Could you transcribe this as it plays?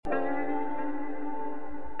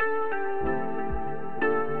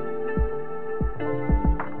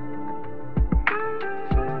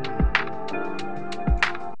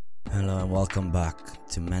Welcome back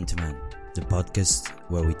to Man, the podcast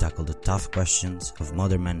where we tackle the tough questions of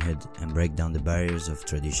modern manhood and break down the barriers of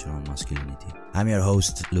traditional masculinity. I'm your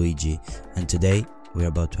host, Luigi, and today we're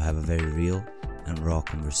about to have a very real and raw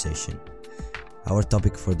conversation. Our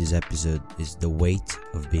topic for this episode is the weight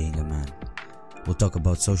of being a man. We'll talk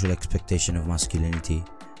about social expectation of masculinity,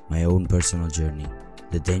 my own personal journey,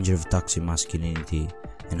 the danger of toxic masculinity,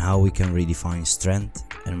 and how we can redefine strength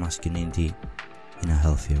and masculinity in a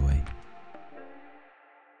healthier way.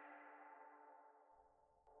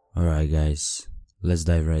 Alright guys, let's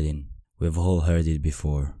dive right in. We've all heard it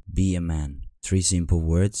before. Be a man. 3 simple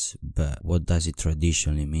words, but what does it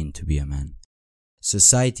traditionally mean to be a man?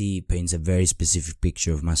 Society paints a very specific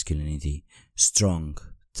picture of masculinity. Strong,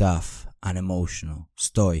 tough, unemotional,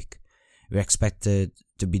 stoic. We're expected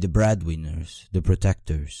to be the breadwinners, the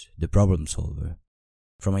protectors, the problem solver.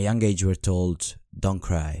 From a young age we're told, don't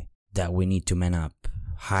cry, that we need to man up,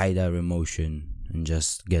 hide our emotion, and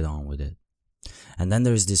just get on with it. And then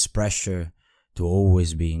there's this pressure to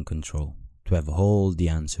always be in control, to have all the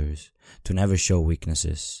answers, to never show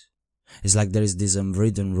weaknesses. It's like there is these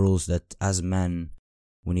unwritten rules that as men,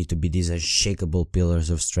 we need to be these unshakable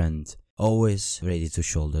pillars of strength, always ready to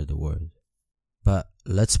shoulder the world. But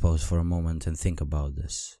let's pause for a moment and think about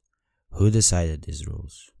this. Who decided these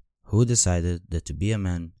rules? Who decided that to be a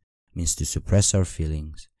man means to suppress our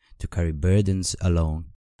feelings, to carry burdens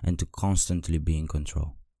alone, and to constantly be in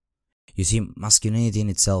control? You see, masculinity in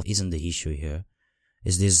itself isn't the issue here.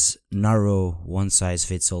 It's this narrow,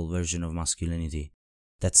 one-size-fits-all version of masculinity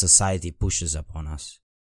that society pushes upon us.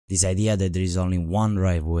 This idea that there is only one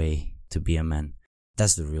right way to be a man.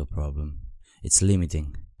 That's the real problem. It's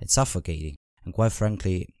limiting, it's suffocating, and quite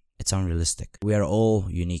frankly, it's unrealistic. We are all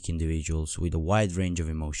unique individuals with a wide range of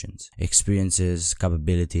emotions, experiences,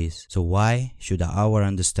 capabilities. So why should our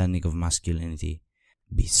understanding of masculinity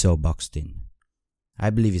be so boxed in? I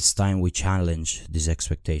believe it's time we challenge this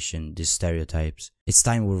expectation, these stereotypes. It's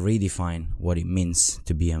time we redefine what it means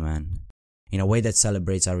to be a man in a way that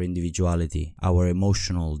celebrates our individuality, our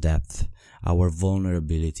emotional depth, our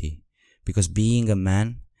vulnerability. Because being a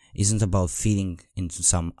man isn't about fitting into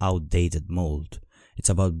some outdated mold. It's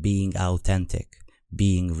about being authentic,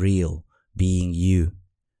 being real, being you.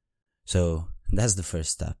 So that's the first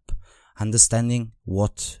step. Understanding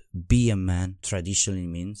what be a man traditionally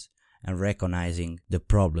means and recognizing the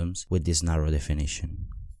problems with this narrow definition.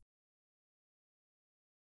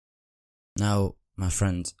 Now, my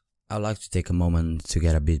friends, I'd like to take a moment to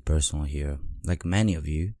get a bit personal here. Like many of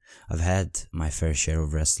you, I've had my fair share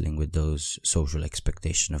of wrestling with those social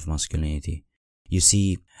expectations of masculinity. You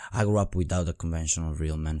see, I grew up without a conventional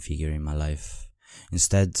real man figure in my life.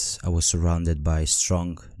 Instead, I was surrounded by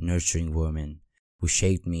strong, nurturing women who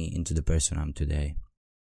shaped me into the person I'm today.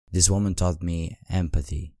 This woman taught me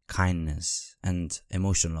empathy, kindness, and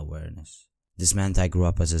emotional awareness. This meant I grew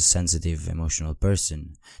up as a sensitive, emotional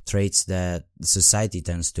person, traits that society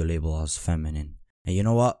tends to label as feminine. And you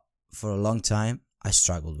know what? For a long time, I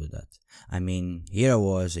struggled with that. I mean, here I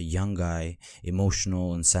was, a young guy,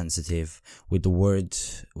 emotional and sensitive, with the word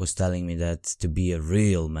was telling me that to be a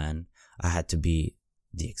real man, I had to be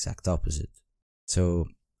the exact opposite. So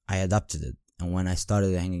I adapted it. And when I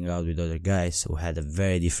started hanging out with other guys who had a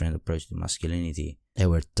very different approach to masculinity, they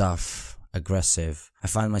were tough, aggressive. I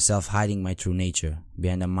found myself hiding my true nature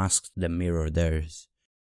behind a mask that mirrored theirs.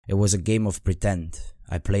 It was a game of pretend.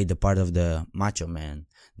 I played the part of the macho man,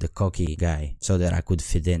 the cocky guy, so that I could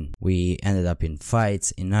fit in. We ended up in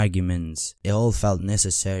fights, in arguments. It all felt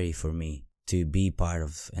necessary for me to be part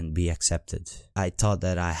of and be accepted. I thought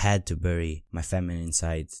that I had to bury my feminine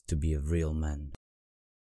side to be a real man.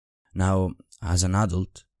 Now, as an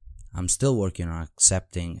adult, I'm still working on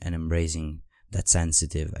accepting and embracing that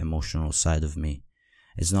sensitive, emotional side of me.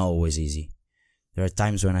 It's not always easy. There are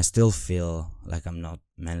times when I still feel like I'm not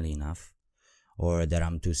manly enough, or that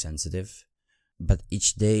I'm too sensitive. But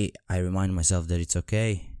each day I remind myself that it's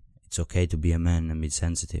okay. It's okay to be a man and be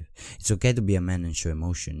sensitive. It's okay to be a man and show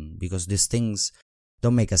emotion, because these things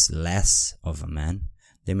don't make us less of a man.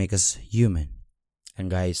 They make us human. And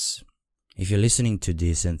guys, if you're listening to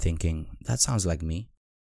this and thinking, that sounds like me,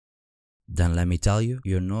 then let me tell you,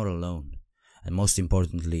 you're not alone. And most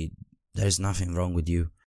importantly, there's nothing wrong with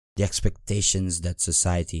you. The expectations that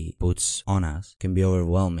society puts on us can be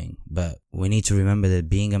overwhelming, but we need to remember that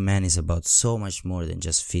being a man is about so much more than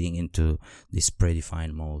just fitting into this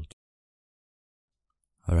predefined mold.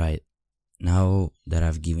 Alright, now that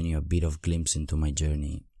I've given you a bit of glimpse into my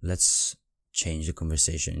journey, let's change the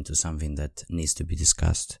conversation into something that needs to be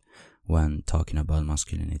discussed when talking about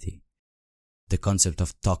masculinity. The concept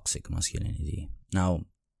of toxic masculinity. Now,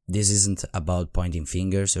 This isn't about pointing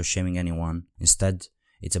fingers or shaming anyone. Instead,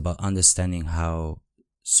 it's about understanding how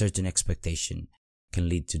certain expectation can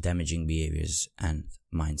lead to damaging behaviors and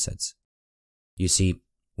mindsets. You see,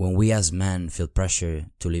 when we as men feel pressure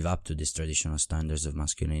to live up to these traditional standards of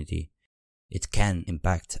masculinity, it can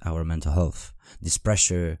impact our mental health. This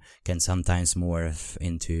pressure can sometimes morph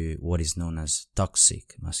into what is known as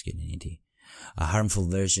toxic masculinity, a harmful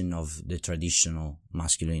version of the traditional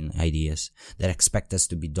masculine ideas that expect us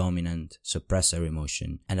to be dominant, suppress our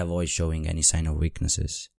emotion, and avoid showing any sign of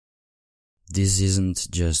weaknesses. This isn't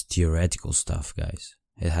just theoretical stuff, guys.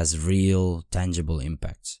 It has real, tangible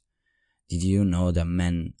impacts. Did you know that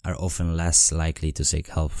men are often less likely to seek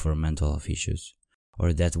help for mental health issues?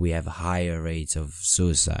 Or that we have higher rates of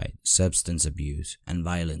suicide, substance abuse, and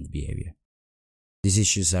violent behavior? These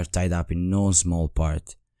issues are tied up in no small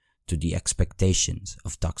part to the expectations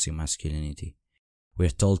of toxic masculinity. We are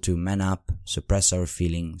told to man up, suppress our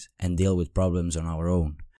feelings, and deal with problems on our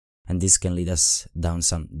own, and this can lead us down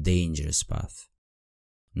some dangerous path.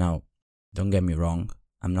 Now, don't get me wrong,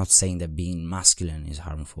 I'm not saying that being masculine is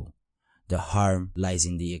harmful. The harm lies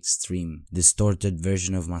in the extreme, distorted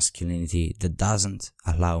version of masculinity that doesn't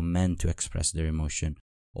allow men to express their emotion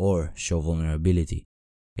or show vulnerability.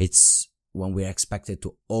 It's when we're expected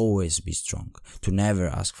to always be strong, to never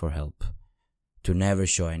ask for help, to never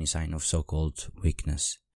show any sign of so-called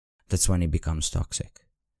weakness. That's when it becomes toxic.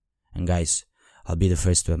 And guys, I'll be the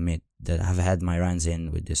first to admit that I've had my runs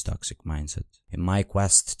in with this toxic mindset. In my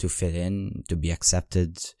quest to fit in, to be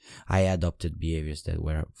accepted, I adopted behaviors that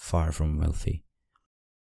were far from healthy.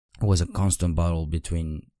 It was a constant battle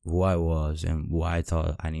between who I was and who I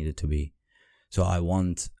thought I needed to be. So I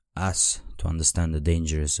want us to understand the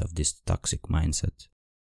dangers of this toxic mindset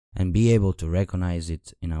and be able to recognize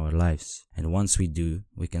it in our lives. And once we do,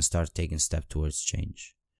 we can start taking steps towards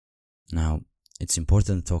change. Now, it's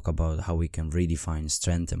important to talk about how we can redefine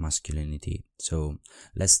strength and masculinity. So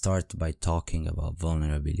let's start by talking about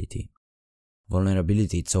vulnerability.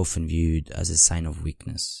 Vulnerability is often viewed as a sign of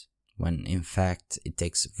weakness, when in fact it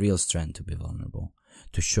takes real strength to be vulnerable,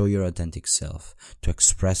 to show your authentic self, to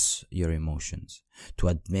express your emotions, to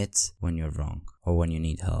admit when you're wrong or when you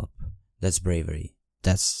need help. That's bravery.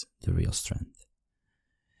 That's the real strength.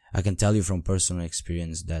 I can tell you from personal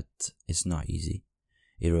experience that it's not easy.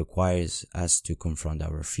 It requires us to confront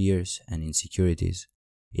our fears and insecurities.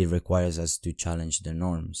 It requires us to challenge the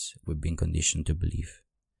norms we've been conditioned to believe.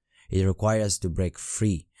 It requires us to break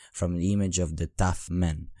free from the image of the tough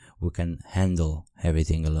man who can handle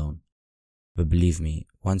everything alone. But believe me,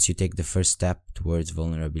 once you take the first step towards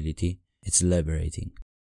vulnerability, it's liberating.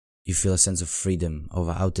 You feel a sense of freedom, of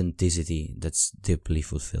authenticity that's deeply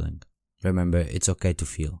fulfilling. Remember, it's okay to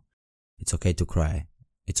feel. It's okay to cry.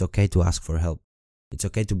 It's okay to ask for help. It's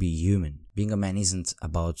okay to be human. Being a man isn't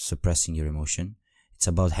about suppressing your emotion. It's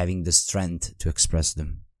about having the strength to express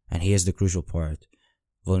them. And here's the crucial part.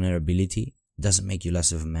 Vulnerability doesn't make you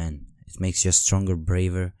less of a man. It makes you a stronger,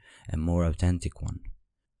 braver, and more authentic one.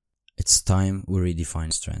 It's time we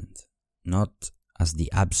redefine strength. Not as the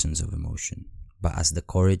absence of emotion, but as the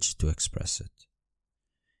courage to express it.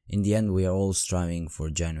 In the end, we are all striving for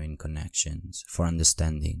genuine connections, for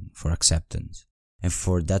understanding, for acceptance. And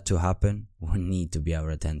for that to happen, we need to be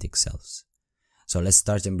our authentic selves. So let's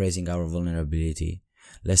start embracing our vulnerability.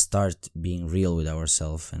 Let's start being real with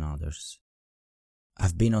ourselves and others.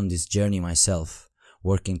 I've been on this journey myself,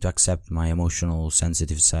 working to accept my emotional,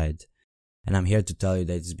 sensitive side. And I'm here to tell you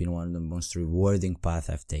that it's been one of the most rewarding paths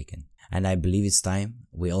I've taken. And I believe it's time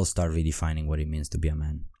we all start redefining what it means to be a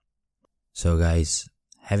man. So guys,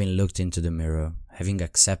 having looked into the mirror, having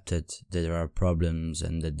accepted that there are problems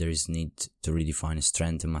and that there is need to redefine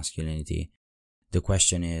strength and masculinity, the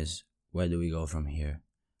question is, where do we go from here?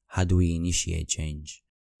 How do we initiate change?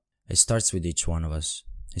 It starts with each one of us.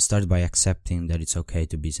 It starts by accepting that it's okay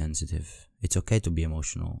to be sensitive. It's okay to be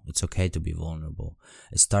emotional. It's okay to be vulnerable.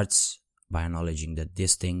 It starts by acknowledging that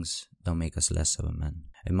these things don't make us less of a man.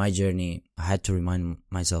 In my journey, I had to remind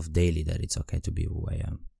myself daily that it's okay to be who I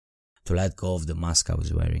am, to let go of the mask I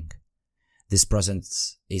was wearing. This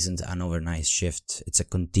process isn't an overnight shift, it's a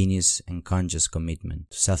continuous and conscious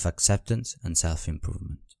commitment to self-acceptance and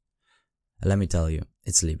self-improvement. And let me tell you,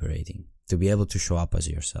 it's liberating to be able to show up as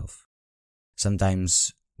yourself.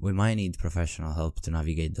 Sometimes we might need professional help to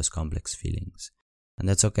navigate those complex feelings, and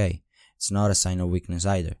that's okay. It's not a sign of weakness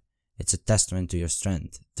either. It's a testament to your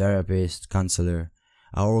strength. Therapist, counselor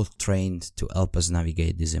are all trained to help us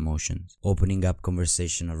navigate these emotions. Opening up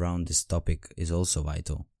conversation around this topic is also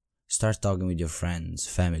vital. Start talking with your friends,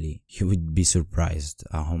 family. You would be surprised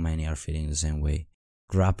at how many are feeling the same way,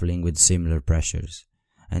 grappling with similar pressures.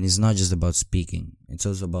 And it's not just about speaking, it's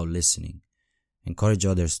also about listening. Encourage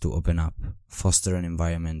others to open up, foster an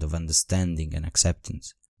environment of understanding and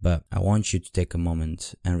acceptance. But I want you to take a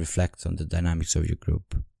moment and reflect on the dynamics of your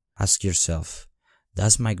group. Ask yourself,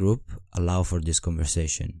 does my group allow for this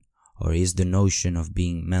conversation? Or is the notion of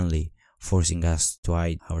being manly forcing us to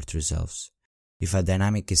hide our true selves? If a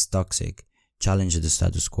dynamic is toxic, challenge the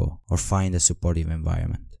status quo or find a supportive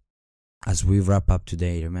environment. As we wrap up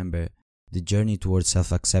today, remember, the journey towards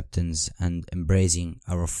self-acceptance and embracing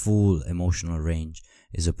our full emotional range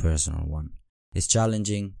is a personal one. It's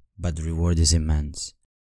challenging, but the reward is immense.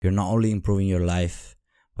 You're not only improving your life,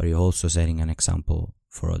 but you're also setting an example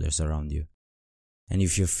for others around you. And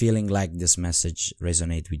if you're feeling like this message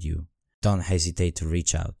resonates with you, don't hesitate to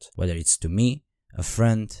reach out, whether it's to me, a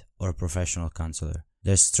friend, or a professional counselor.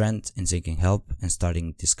 There's strength in seeking help and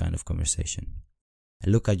starting this kind of conversation.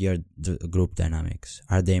 And look at your group dynamics.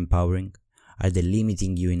 Are they empowering? Are they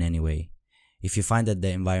limiting you in any way? If you find that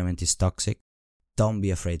the environment is toxic, don't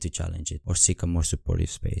be afraid to challenge it or seek a more supportive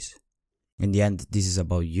space. In the end, this is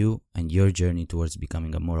about you and your journey towards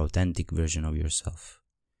becoming a more authentic version of yourself.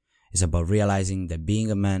 It's about realizing that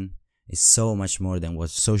being a man is so much more than what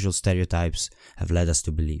social stereotypes have led us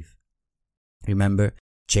to believe. Remember,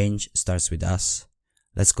 change starts with us.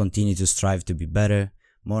 Let's continue to strive to be better,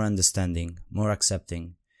 more understanding, more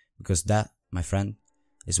accepting, because that, my friend,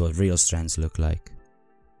 is what real strengths look like.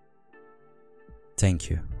 Thank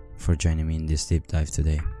you for joining me in this deep dive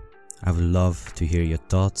today. I would love to hear your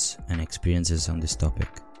thoughts and experiences on this topic.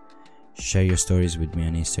 Share your stories with me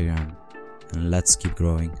on Instagram, and let's keep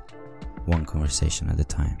growing, one conversation at a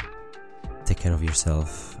time. Take care of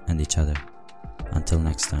yourself and each other. Until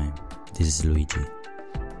next time, this is Luigi.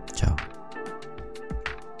 Ciao.